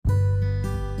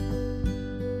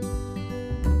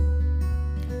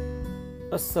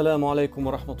السلام عليكم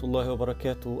ورحمة الله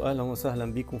وبركاته. أهلا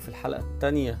وسهلا بكم في الحلقة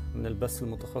الثانية من البث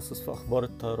المتخصص في اخبار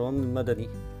الطيران المدني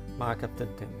مع كابتن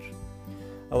تامر.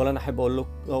 أولا أحب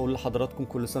أقول لحضراتكم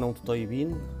كل سنة وانتم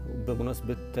طيبين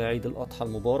بمناسبة عيد الأضحى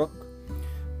المبارك،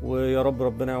 ويا رب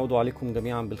ربنا يعود عليكم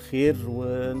جميعا بالخير،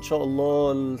 وإن شاء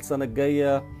الله السنة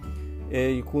الجاية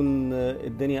يكون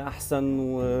الدنيا أحسن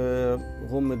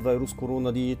وغمة فيروس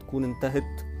كورونا دي تكون انتهت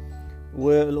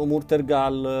والأمور ترجع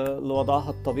لوضعها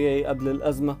الطبيعي قبل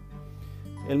الأزمة.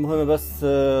 المهم بس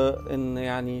إن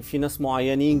يعني في ناس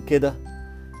معينين كده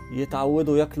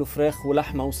يتعودوا ياكلوا فراخ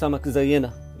ولحمة وسمك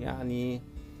زينا، يعني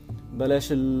بلاش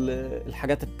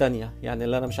الحاجات التانية يعني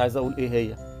اللي أنا مش عايز أقول إيه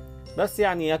هي، بس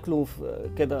يعني ياكلوا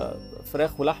كده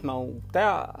فراخ ولحمة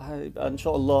وبتاع، هيبقى إن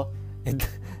شاء الله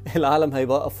العالم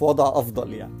هيبقى في وضع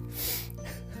أفضل يعني.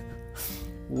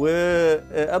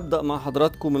 وأبدأ مع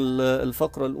حضراتكم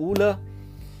الفقرة الأولى.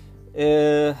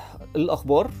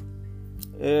 الأخبار.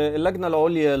 اللجنة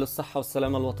العليا للصحة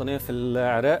والسلامة الوطنية في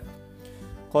العراق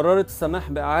قررت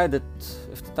السماح بإعادة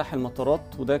افتتاح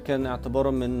المطارات، وده كان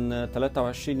اعتبارا من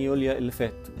 23 يوليو اللي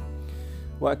فات.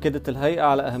 وأكدت الهيئة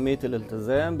على أهمية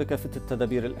الالتزام بكافة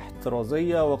التدابير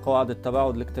الاحترازية وقواعد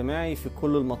التباعد الاجتماعي في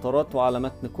كل المطارات وعلى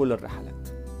متن كل الرحلات.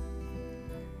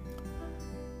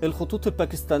 الخطوط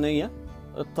الباكستانية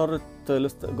اضطرت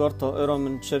لاستئجار طائرة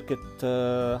من شركة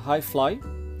هاي فلاي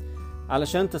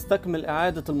علشان تستكمل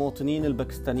إعادة المواطنين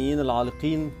الباكستانيين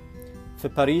العالقين في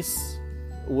باريس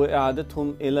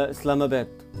وإعادتهم إلى إسلام آباد.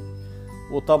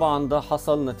 وطبعا ده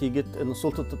حصل نتيجة أن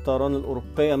سلطة الطيران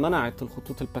الأوروبية منعت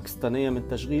الخطوط الباكستانية من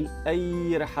تشغيل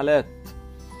أي رحلات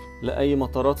لأي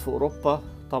مطارات في أوروبا،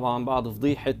 طبعا بعد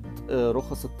فضيحة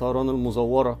رخص الطيران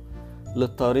المزورة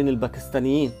للطائرين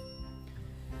الباكستانيين.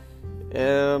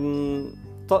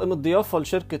 طاقم الضيافة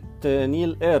لشركة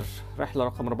نيل اير رحلة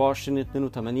رقم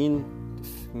 2482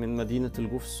 من مدينة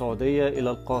الجوف السعودية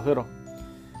إلى القاهرة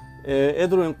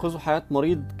قدروا ينقذوا حياة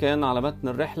مريض كان على متن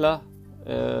الرحلة،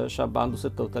 شاب عنده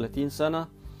 36 سنة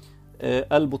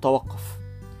قلبه توقف،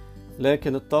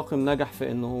 لكن الطاقم نجح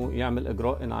في أنه يعمل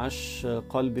إجراء إنعاش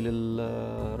قلبي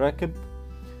للراكب،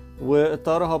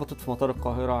 والطائرة هبطت في مطار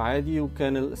القاهرة عادي،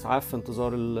 وكان الإسعاف في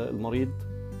انتظار المريض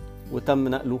وتم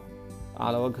نقله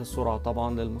على وجه السرعة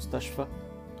طبعا للمستشفى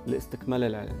لاستكمال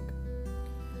العلاج.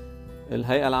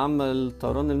 الهيئة العامة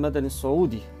للطيران المدني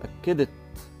السعودي أكدت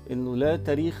أنه لا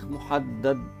تاريخ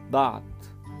محدد بعد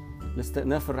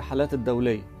لاستئناف الرحلات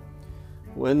الدولية،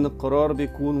 وأن القرار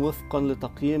بيكون وفقا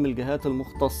لتقييم الجهات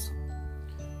المختصة،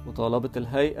 وطالبت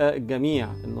الهيئة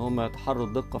الجميع أنهم يتحروا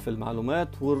الدقة في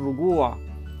المعلومات والرجوع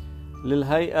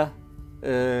للهيئة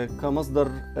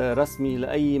كمصدر رسمي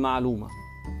لأي معلومة.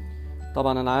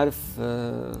 طبعا أنا عارف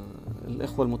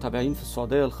الإخوة المتابعين في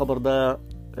السعودية الخبر ده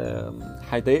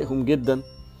هيضايقهم جدا،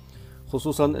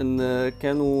 خصوصا أن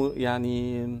كانوا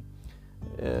يعني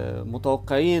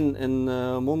متوقعين أن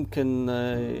ممكن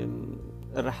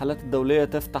الرحلات الدولية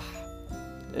تفتح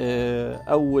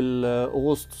أول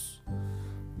أغسطس،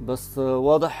 بس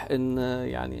واضح أن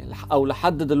يعني أو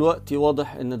لحد دلوقتي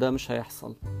واضح أن ده مش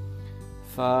هيحصل.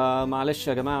 فمعلش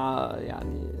يا جماعة،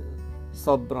 يعني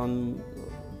صبرا،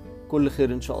 كل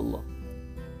خير إن شاء الله.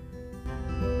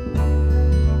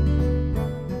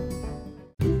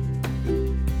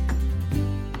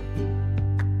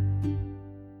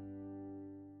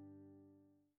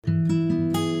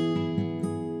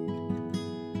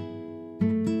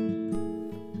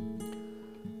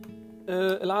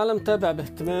 العالم تابع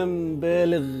باهتمام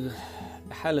بالغ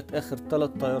حالة آخر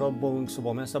 3 طائرات بوينغ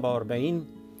 747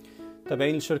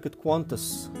 تابعين لشركة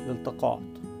كوانتس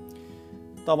للتقاعد.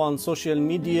 طبعا السوشيال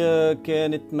ميديا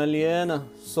كانت مليانة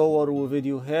صور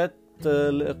وفيديوهات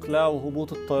لإقلاع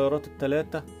وهبوط الطيارات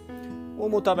ال3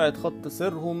 ومتابعة خط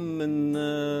سيرهم من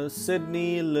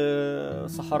سيدني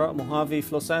لصحراء موهافي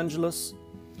في لوس أنجلوس،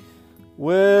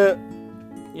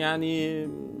 ويعني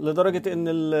لدرجة ان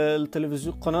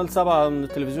التلفزيون قناة 7 من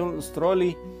التلفزيون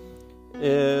الأسترالي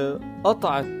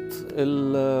قطعت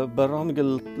البرامج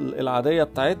العادية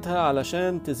بتاعتها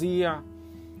علشان تذيع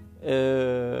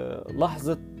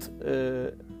لحظة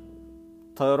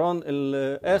طيران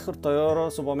آخر طيارة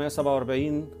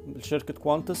 747 لشركة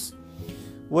كوانتس.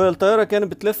 والطيارة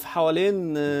كانت بتلف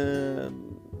حوالين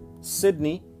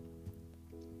سيدني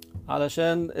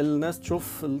علشان الناس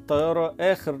تشوف الطيارة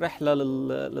آخر رحلة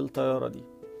للطيارة دي.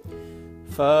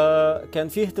 فكان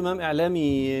فيه اهتمام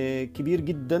إعلامي كبير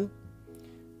جدا.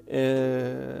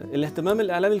 الاهتمام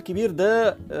الإعلامي الكبير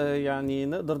ده يعني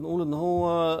نقدر نقول ان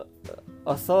هو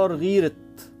أثار غيرة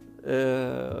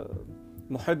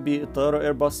محبي الطيارة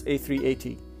ايرباص A380،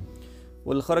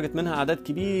 واللي خرجت منها أعداد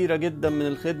كبيرة جدا من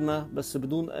الخدمة بس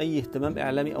بدون أي اهتمام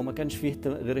إعلامي، أو ما كانش فيه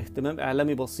غير اهتمام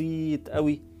إعلامي بسيط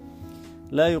قوي،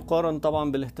 لا يقارن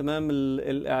طبعا بالاهتمام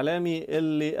الإعلامي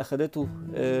اللي أخدته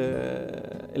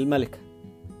الملكة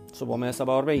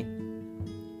 747.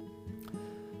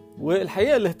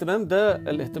 والحقيقة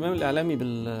الاهتمام الإعلامي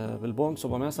بالبوينج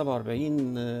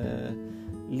 747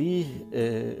 ليه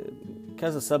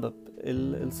كذا سبب.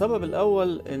 السبب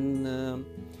الأول إن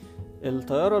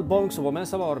الطيارة البوينج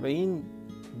 747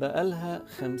 بقالها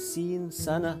 50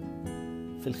 سنة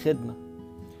في الخدمة،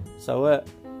 سواء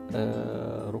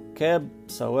ركاب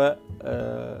سواء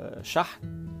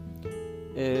شحن.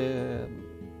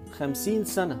 50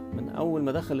 سنة من أول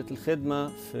ما دخلت الخدمة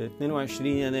في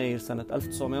 22 يناير سنة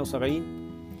 1970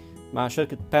 مع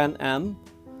شركة بان آم،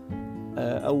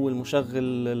 أول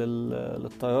مشغل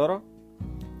للطيارة.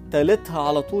 تالتها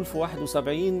على طول في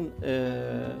 71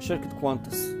 شركة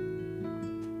كوانتس،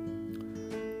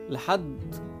 لحد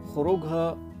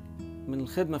خروجها من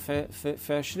الخدمة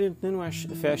في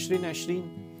 2020.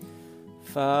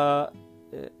 ف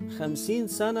 50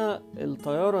 سنة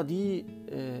الطيارة دي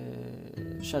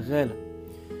شغالة.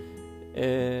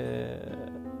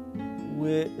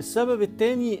 والسبب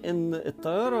الثاني ان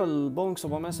الطيارة البوينج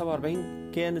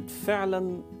 747 كانت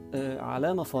فعلا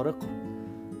علامة فارقة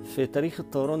في تاريخ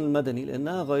الطيران المدني،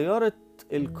 لانها غيرت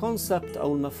الكونسبت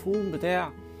او المفهوم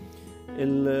بتاع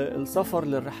السفر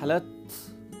للرحلات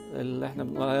اللي احنا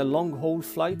بنقول عليها اللونج هول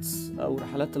فلايتس او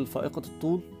رحلات الفائقة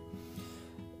الطول،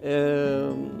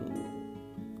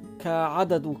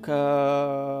 كعدد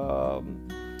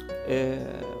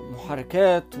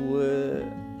محركات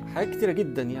وحاجات كتيرة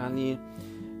جدا. يعني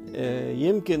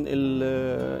يمكن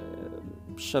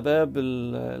الشباب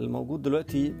الموجود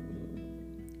دلوقتي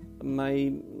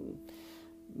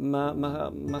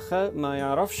ما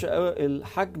يعرفش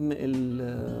الحجم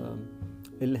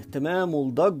الاهتمام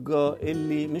والضجة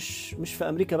اللي مش في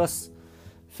أمريكا بس،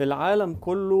 في العالم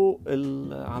كله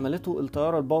عملته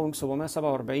الطيارة البوينج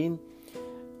 747.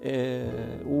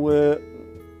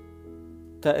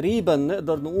 وتقريبا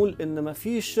نقدر نقول ان ما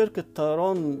فيش شركة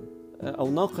طيران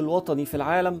او ناقل وطني في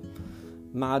العالم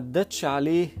ما عدتش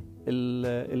عليه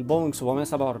البوينج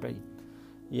 747.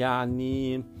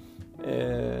 يعني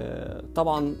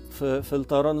طبعا في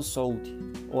الطيران السعودي،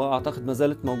 واعتقد ما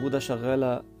زالت موجودة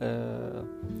شغالة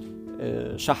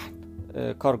شحن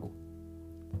كارجو،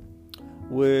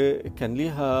 وكان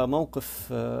ليها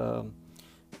موقف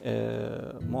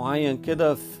معين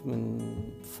كده من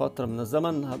فترة من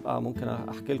الزمن. هبقى ممكن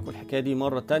احكي لكم الحكاية دي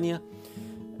مرة تانية.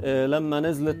 لما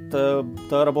نزلت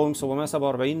طيارة بوينج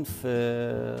 747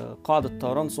 في قاعدة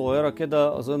طيران صغيرة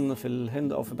كده اظن في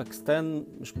الهند او في باكستان،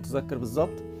 مش متذكر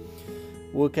بالظبط،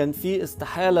 وكان في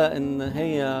استحالة ان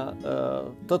هي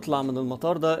تطلع من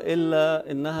المطار ده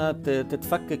الا انها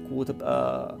تتفكك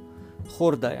وتبقى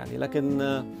خردة يعني. لكن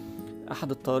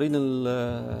احد الطيارين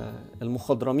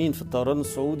المخضرمين في الطيران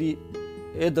السعودي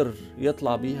قدر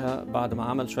يطلع بيها بعد ما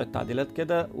عمل شوية تعديلات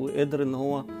كده، وقدر ان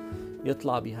هو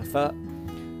يطلع بيها.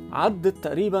 فعدت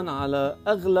تقريبا على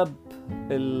اغلب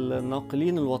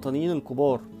الناقلين الوطنيين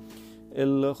الكبار،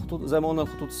 الخطوط زي ما قلنا،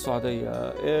 الخطوط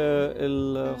السعودية،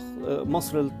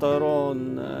 مصر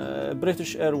للطيران،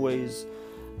 بريتش ايرويز،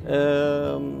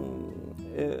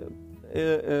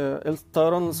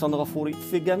 الطيران السنغافوري.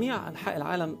 في جميع انحاء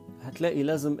العالم هتلاقي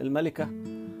لازم الملكة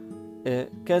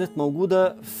كانت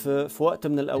موجودة في وقت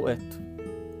من الأوقات.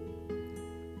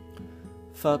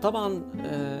 فطبعا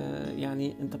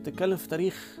يعني انت بتتكلم في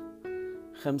تاريخ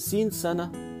 50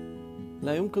 سنة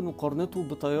لا يمكن مقارنته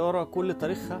بطيارة كل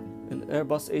تاريخها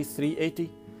الايرباص A380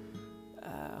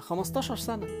 15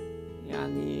 سنة.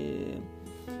 يعني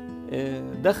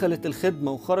دخلت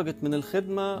الخدمة وخرجت من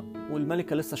الخدمة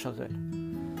والملكة لسه شغالة.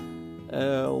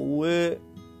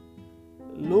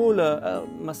 ولولا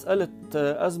مسألة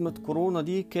أزمة كورونا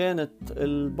دي كانت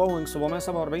البوينج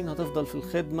 747 هتفضل في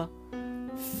الخدمة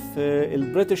في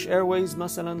البريتش ايرويز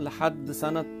مثلا لحد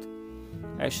سنة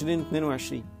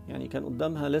 2022. يعني كان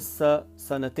قدامها لسه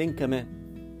سنتين كمان،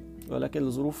 ولكن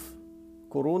لظروف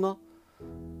كورونا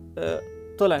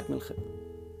طلعت من الخدمة.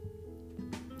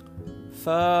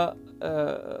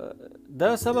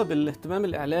 ده سبب الاهتمام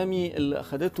الإعلامي اللي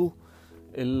أخدته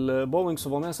البوينج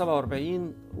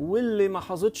 747، واللي ما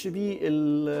حظتش بيه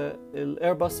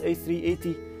الايرباص A380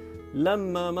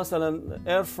 لما مثلا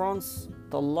اير فرانس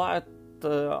طلعت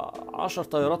 10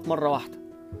 طيارات مرة واحدة.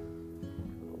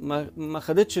 ما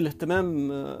خدتش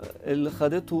الاهتمام اللي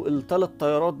خدته الثلاث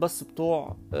طيارات بس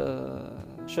بتوع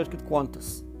شركة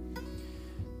كوانتس.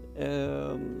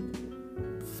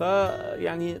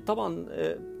 فيعني طبعا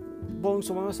بوينج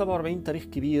 747 تاريخ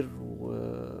كبير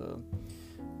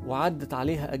وعدت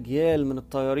عليها أجيال من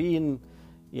الطيارين.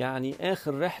 يعني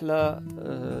آخر رحلة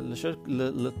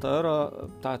للطيارة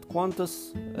بتاعت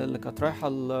كوانتس اللي كانت رايحة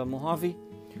الموهافي،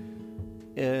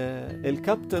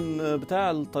 الكابتن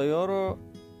بتاع الطيارة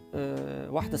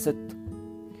واحدة ست،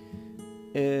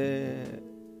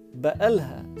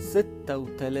 بقالها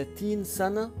 36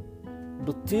 سنة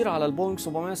بتطير على البوينج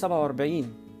 747.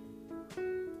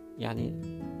 يعني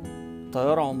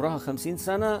طيارة عمرها 50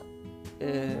 سنة،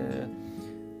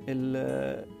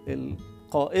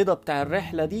 القائدة بتاع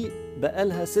الرحلة دي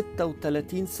بقالها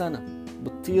 36 سنة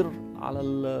بتطير على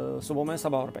ال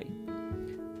 747.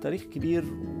 تاريخ كبير.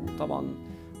 وطبعا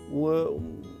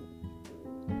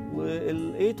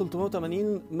وال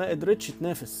A380 ما قدرتش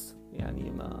تنافس،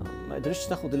 يعني ما قدرتش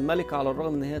تاخد الملكة، على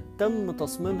الرغم ان هي تم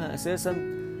تصميمها اساسا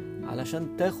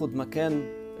علشان تاخد مكان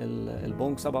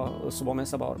البوينج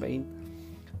 747،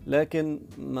 لكن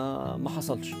ما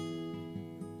حصلش.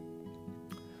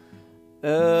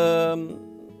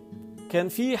 كان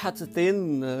في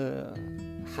حادثتين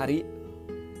حريق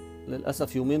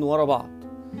للأسف يومين ورا بعض،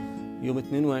 يوم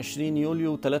 22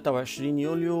 يوليو و 23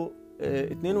 يوليو.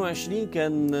 22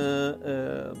 كان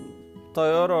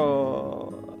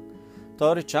طيارة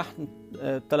شحن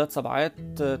 3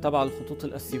 سبعات تبع الخطوط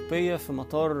الأثيوبية في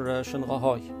مطار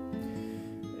شنغهاي،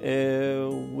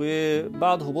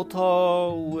 وبعد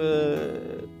هبوطها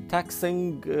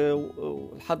وتاكسينج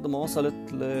لحد ما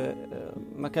وصلت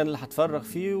لمكان اللي هتفرغ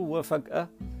فيه، وفجأة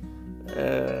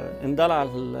اندلع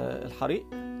الحريق.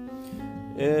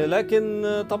 لكن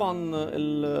طبعا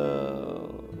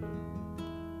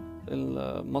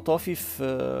المطافي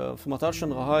في مطار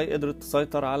شنغهاي قدرت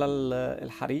تسيطر على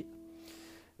الحريق.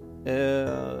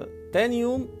 تاني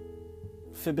يوم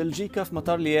في بلجيكا في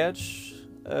مطار لياج،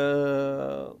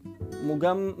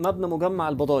 مبنى مجمع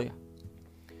البضائع.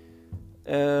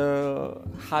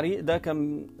 حريق ده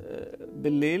كان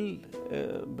بالليل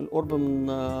بالقرب من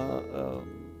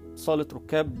صالة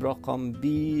ركاب رقم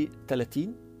B30.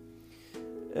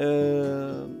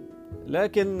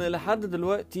 لكن لحد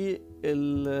دلوقتي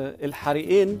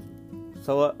الحريقين،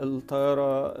 سواء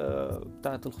الطيارة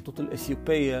بتاعت الخطوط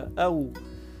الأثيوبية أو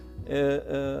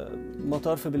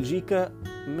مطار في بلجيكا،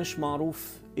 مش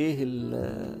معروف ايه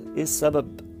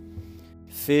السبب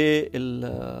في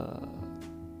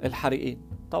الحريقين.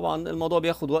 طبعا الموضوع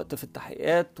بياخد وقت في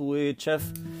التحقيقات،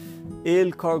 ويتشاف ايه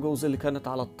الكارجوز اللي كانت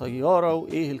على الطيارة،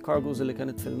 وايه الكارجوز اللي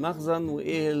كانت في المخزن،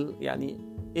 وايه يعني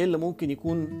ايه اللي ممكن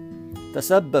يكون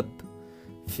تسبب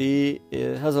في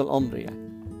هذا الامر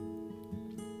يعني.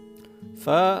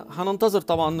 فهننتظر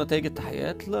طبعا نتائج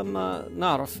التحقيقات لما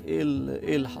نعرف ايه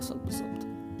اللي حصل بالظبط.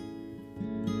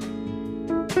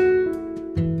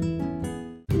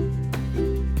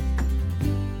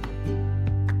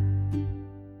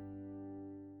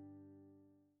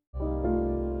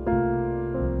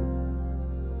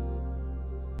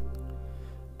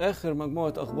 آخر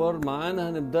مجموعة أخبار معانا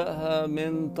هنبدأها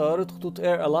من طيارة خطوط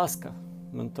إير ألاسكا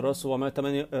من طراز 737-800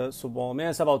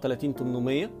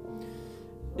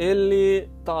 اللي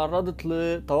تعرضت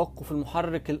لتوقف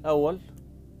المحرك الأول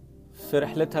في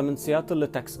رحلتها من سياتل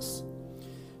لتكساس.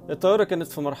 الطيارة كانت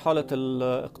في مرحلة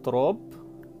الاقتراب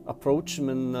approach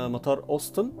من مطار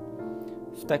أوستن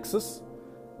في تكساس،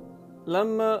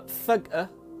 لما فجأة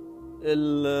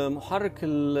المحرك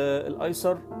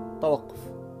الأيسر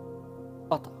توقف،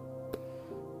 قطع.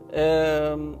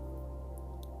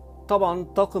 طبعا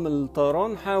طاقم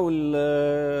الطيران حاول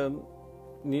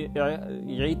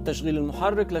يعيد تشغيل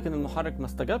المحرك، لكن المحرك ما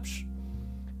استجابش.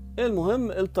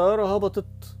 المهم الطيارة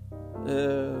هبطت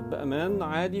بأمان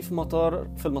عادي في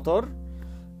المطار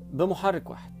بمحرك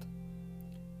واحد.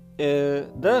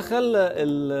 ده خلى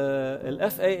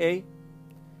ال FAA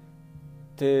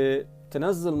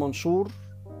تنزل منشور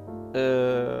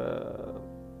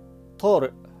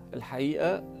طارئ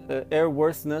الحقيقة،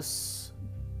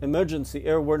 Emergency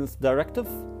Airworthiness Directive،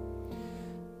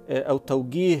 أو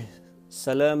توجيه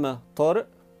سلامة طارئ،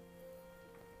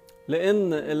 لأن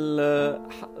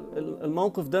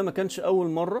الموقف ده ما كانش أول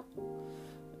مرة.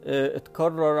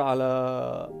 اتكرر على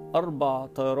 4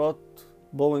 طيارات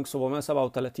بوينج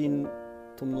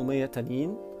 737-800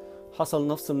 تانيين حصل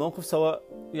نفس الموقف، سواء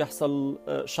يحصل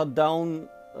شت داون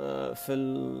في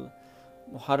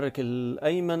المحرك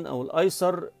الأيمن أو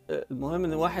الأيسر، المهم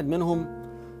إن واحد منهم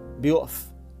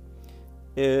بيقف.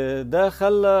 ده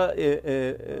خلى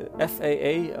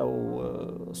FAA أو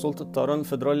سلطة الطيران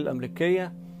الفيدرالي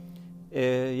الأمريكية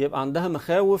يبقى عندها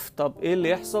مخاوف. طب إيه اللي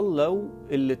يحصل لو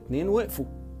الاتنين وقفوا،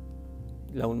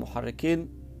 لو المحركين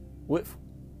وقفوا؟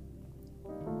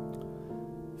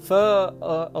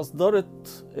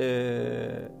 فأصدرت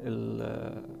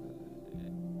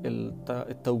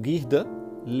التوجيه ده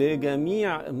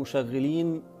لجميع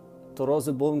مشغلين طراز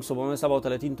البوينج 737-800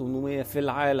 في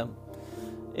العالم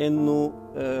انه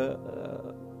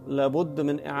لابد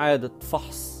من اعادة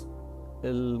فحص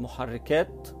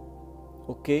المحركات.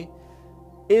 اوكي،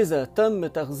 اذا تم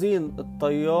تخزين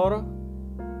الطيارة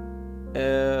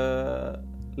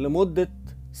لمدة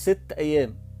 6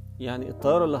 ايام، يعني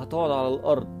الطيارة اللي هتقعد على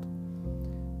الارض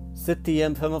 6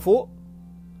 ايام فما فوق،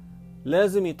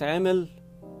 لازم يتعمل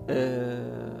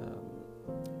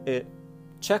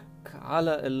تشيك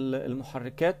على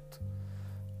المحركات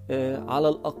على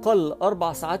الأقل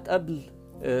 4 ساعات قبل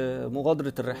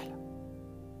مغادرة الرحلة.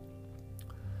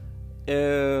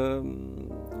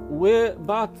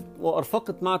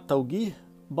 وأرفقت مع التوجيه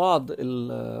بعض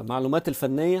المعلومات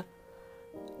الفنية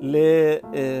لإيه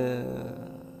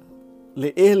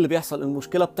اللي بيحصل،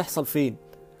 المشكلة بتحصل فين،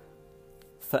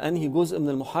 فأنهي جزء من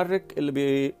المحرك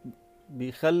اللي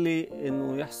بيخلي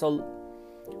إنه يحصل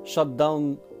شت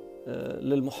داون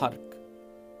للمحرك.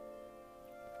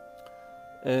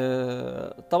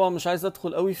 طبعا مش عايز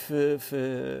ادخل قوي في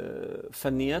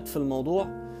فنيات في الموضوع،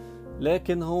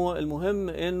 لكن هو المهم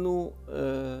انه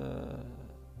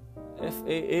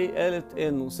FAA قالت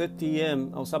انه 6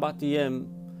 ايام او 7 ايام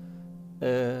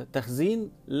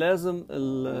تخزين، لازم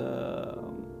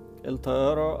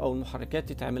الطيارة او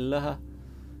المحركات يتعمل لها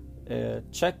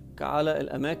تشيك على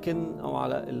الاماكن او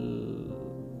على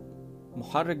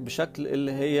المحرك بشكل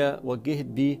اللي هي وجهت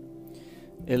بيه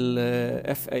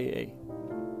ال FAA.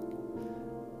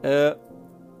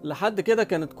 لحد كده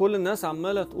كانت كل الناس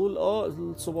عمالة تقول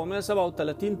ال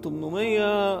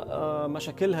 737-800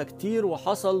 مشاكلها كتير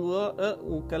وحصل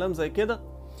وكلام زي كده،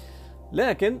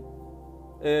 لكن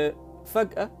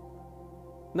فجأة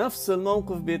نفس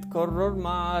الموقف بيتكرر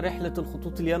مع رحلة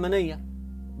الخطوط اليمنية،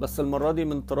 بس المرة دي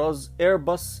من طراز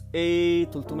ايرباص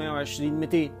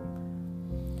A320-200.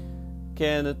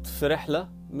 كانت في رحلة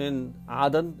من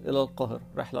عدن إلى القاهرة،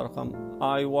 رحلة رقم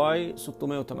IY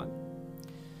 608.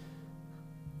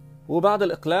 وبعد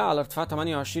الإقلاع على ارتفاع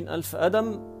 28,000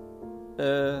 قدم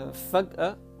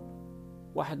فجأة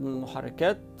واحد من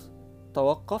المحركات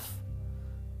توقف.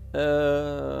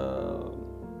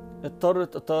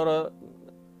 اضطرت الطيارة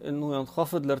إنه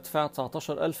ينخفض لارتفاع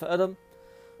 19,000 قدم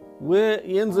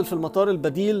وينزل في المطار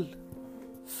البديل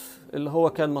اللي هو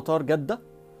كان مطار جدة.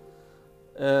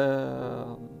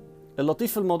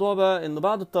 اللطيف في الموضوع بقى إن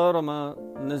بعد الطيارة ما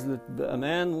نزلت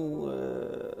بأمان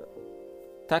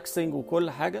وتاكسينج وكل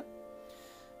حاجة،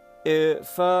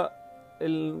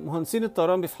 فالمهندسين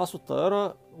الطيران بيفحصوا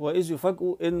الطيارة وإذ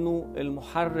يفاجئوا إنه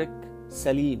المحرك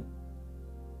سليم،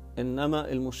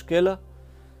 إنما المشكلة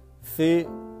في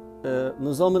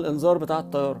نظام الإنذار بتاع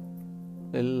الطيارة.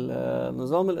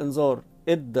 نظام الإنذار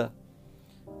إدى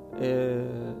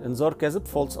إنذار كاذب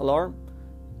false alarm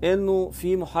إنه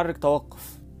في محرك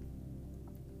توقف.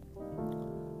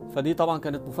 فدي طبعا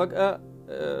كانت مفاجأة.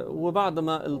 وبعد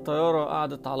ما الطيارة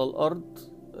قعدت على الأرض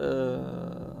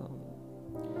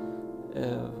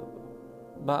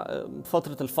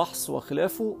فترة الفحص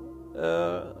وخلافه،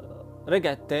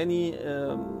 رجعت تاني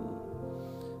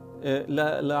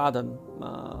لعدن،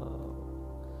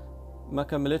 ما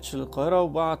كملتش للقاهرة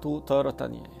وبعتوا طيارة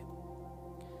تانية يعني.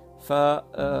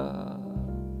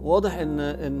 واضح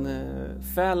ان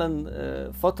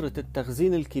فعلا فترة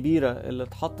التخزين الكبيرة اللي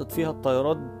اتحطت فيها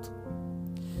الطيارات،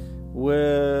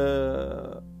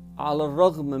 وعلى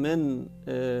الرغم من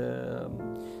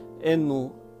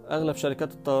انه اغلب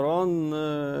شركات الطيران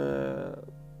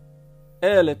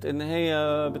قالت ان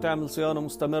هي بتعمل صيانة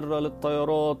مستمرة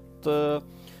للطيارات،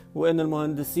 وان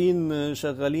المهندسين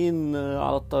شغالين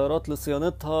على الطيارات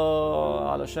لصيانتها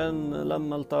علشان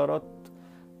لما الطيارات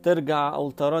ترجع او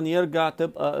الطيران يرجع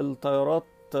تبقى الطيارات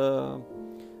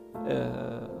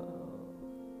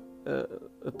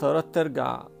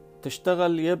ترجع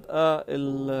تشتغل، يبقى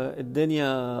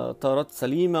الدنيا طيارات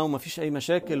سليمة ومفيش اي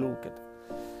مشاكل وكده.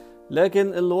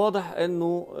 لكن اللي واضح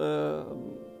انه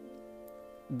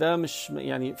ده مش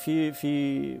يعني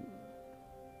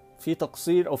في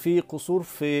تقصير او في قصور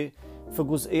في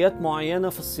جزئيات معينة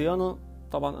في الصيانة.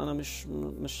 طبعا انا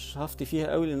مش هفتي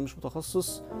فيها قوي لان مش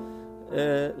متخصص،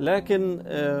 لكن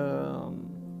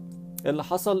اللي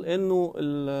حصل انه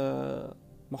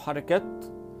المحركات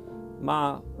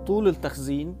مع طول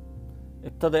التخزين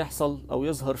ابتدى يحصل او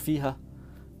يظهر فيها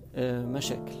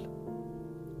مشاكل.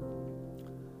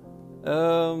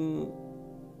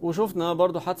 وشفنا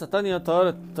برضو حادثة تانية،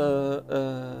 طيارة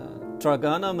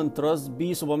تراجانا من طراز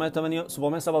بي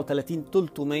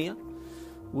 737-300،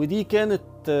 ودي كانت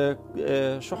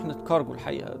شحنة كارجو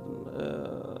الحقيقة،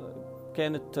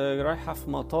 كانت رايحة في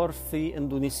مطار في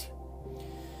اندونيسيا.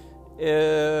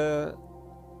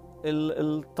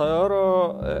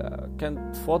 الطيارة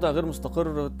كانت في وضع غير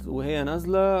مستقر وهي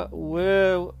نازلة،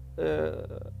 وأثناء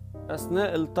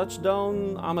التاتش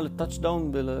داون عملت تاتش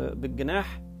داون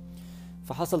بالجناح،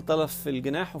 فحصل تلف في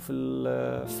الجناح وفي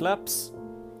الفلابس،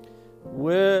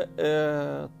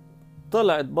 وطلعت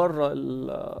بره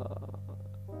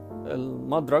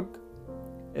المدرج،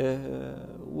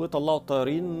 وطلعوا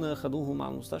الطيارين خدوهم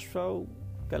على المستشفى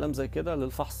وكلام زي كده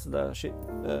للفحص. ده شيء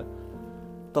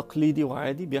تقليدي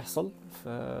وعادي بيحصل في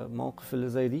المواقف اللي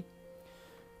زي دي.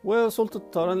 وسلطة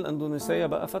الطيران الأندونيسية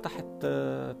بقى فتحت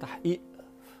تحقيق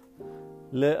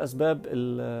لأسباب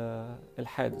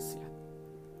الحادث. يعني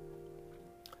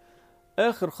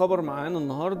آخر خبر معانا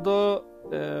النهاردة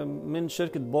من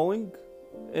شركة بوينج،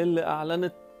 اللي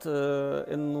أعلنت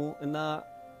إنها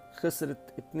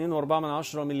خسرت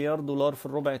 2.4 مليار دولار في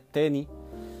الربع الثاني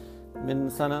من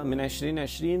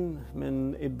 2020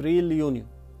 من إبريل ليونيو.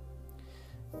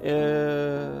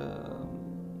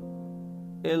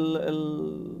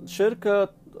 الشركة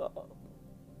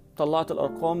طلعت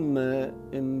الأرقام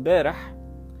امبارح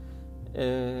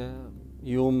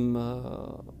يوم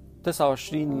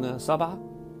 29/7،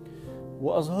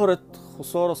 وأظهرت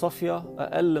خسارة صافية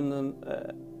أقل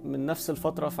من نفس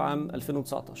الفترة في عام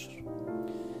 2019.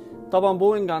 طبعا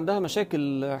بوينج عندها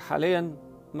مشاكل حاليا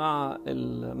مع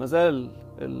مازال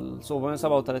ال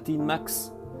 737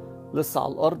 ماكس لسه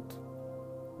على الأرض،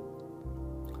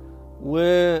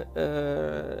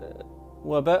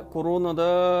 ووباء كورونا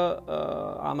ده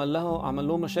عمل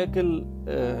لهم مشاكل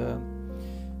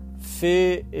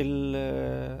في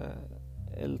ال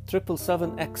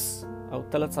 777X أو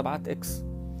 37X.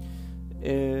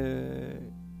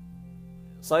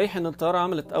 صحيح إن الطيارة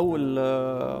عملت أول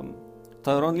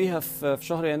طيران ليها في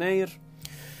شهر يناير،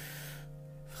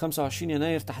 في 25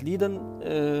 يناير تحديدا،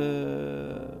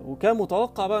 وكان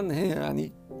متوقع بقى إن هي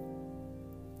يعني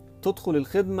تدخل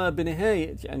الخدمة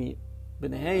بنهاية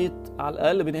على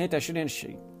الأقل بنهاية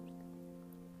 2020.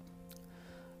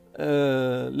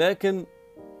 لكن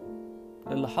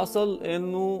اللي حصل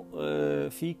إنه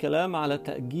في كلام على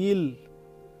تأجيل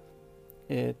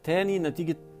تاني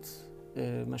نتيجة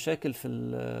مشاكل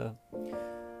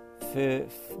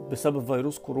بسبب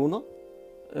فيروس كورونا،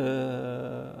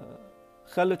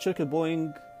 خلت شركة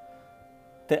بوينج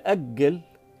تأجل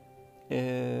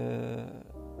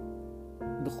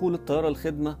دخول الطيارة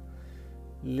الخدمة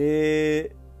ل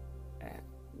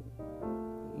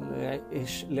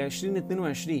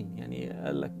 2022. يعني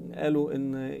قالوا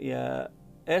ان يا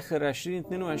اخر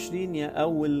 2022 يا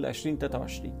اول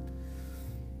 2023.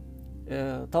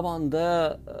 طبعا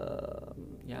ده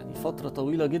يعني فترة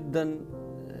طويلة جدا.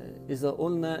 اذا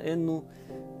قلنا انه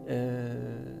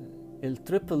ال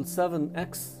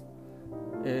 777X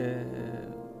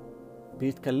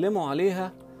بيتكلموا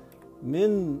عليها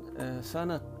من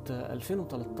سنة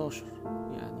 2013.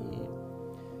 يعني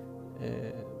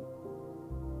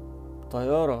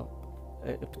طيارة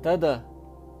ابتدى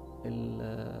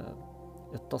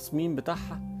التصميم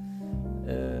بتاعها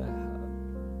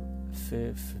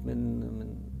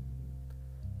من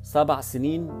 7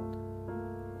 سنين.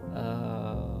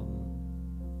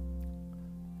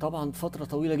 طبعا فترة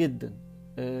طويلة جدا.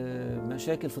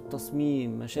 مشاكل في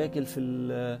التصميم، مشاكل في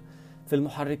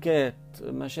المحركات،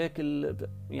 مشاكل،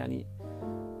 يعني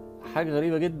حاجة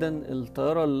غريبة جدا.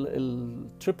 الطيارة ال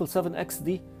 777X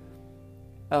دي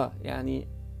يعني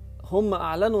هم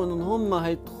اعلنوا ان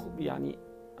هم يعني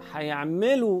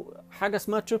هيعملوا حاجة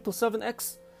اسمها 777X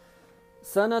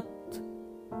سنة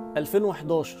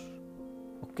 2011.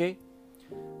 اوكي،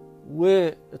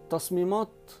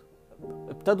 والتصميمات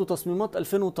ابتدوا تصميمات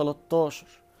 2013،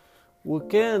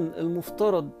 وكان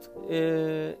المفترض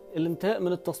الانتهاء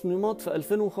من التصميمات في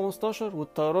 2015،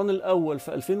 والطيران الأول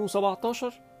في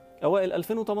 2017 أوائل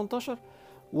 2018،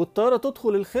 والطيارة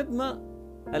تدخل الخدمة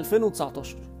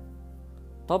 2019.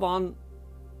 طبعا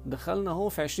دخلنا هو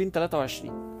في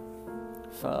 2023.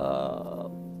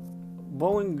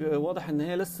 فبوينج واضح ان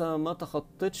هي لسه ما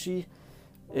تخطتش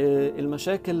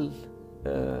المشاكل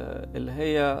اللي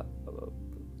هي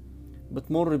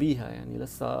بتمر بيها. يعني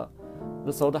لسه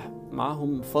واضح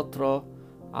معاهم فترة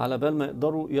على بال ما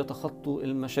يقدروا يتخطوا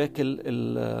المشاكل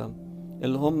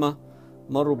اللي هم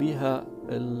مروا بيها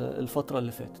الفترة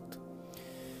اللي فاتت.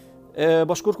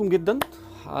 بشكركم جدا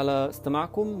على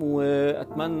استماعكم،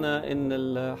 وأتمنى ان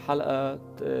الحلقة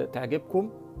تعجبكم.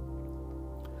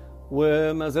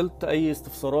 وما زلت اي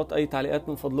استفسارات، اي تعليقات،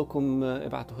 من فضلكم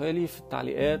ابعتوها لي في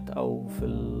التعليقات او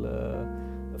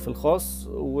في الخاص.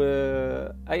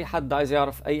 واي حد عايز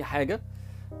يعرف اي حاجة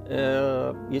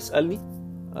يسألني،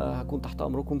 هكون تحت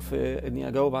امركم في اني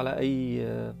اجاوب على اي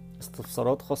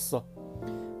استفسارات خاصة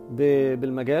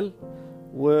بالمجال.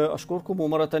 وأشكركم،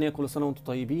 ومرة تانية كل سنة وانتم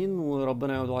طيبين،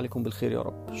 وربنا يعود عليكم بالخير يا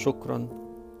رب. شكرا.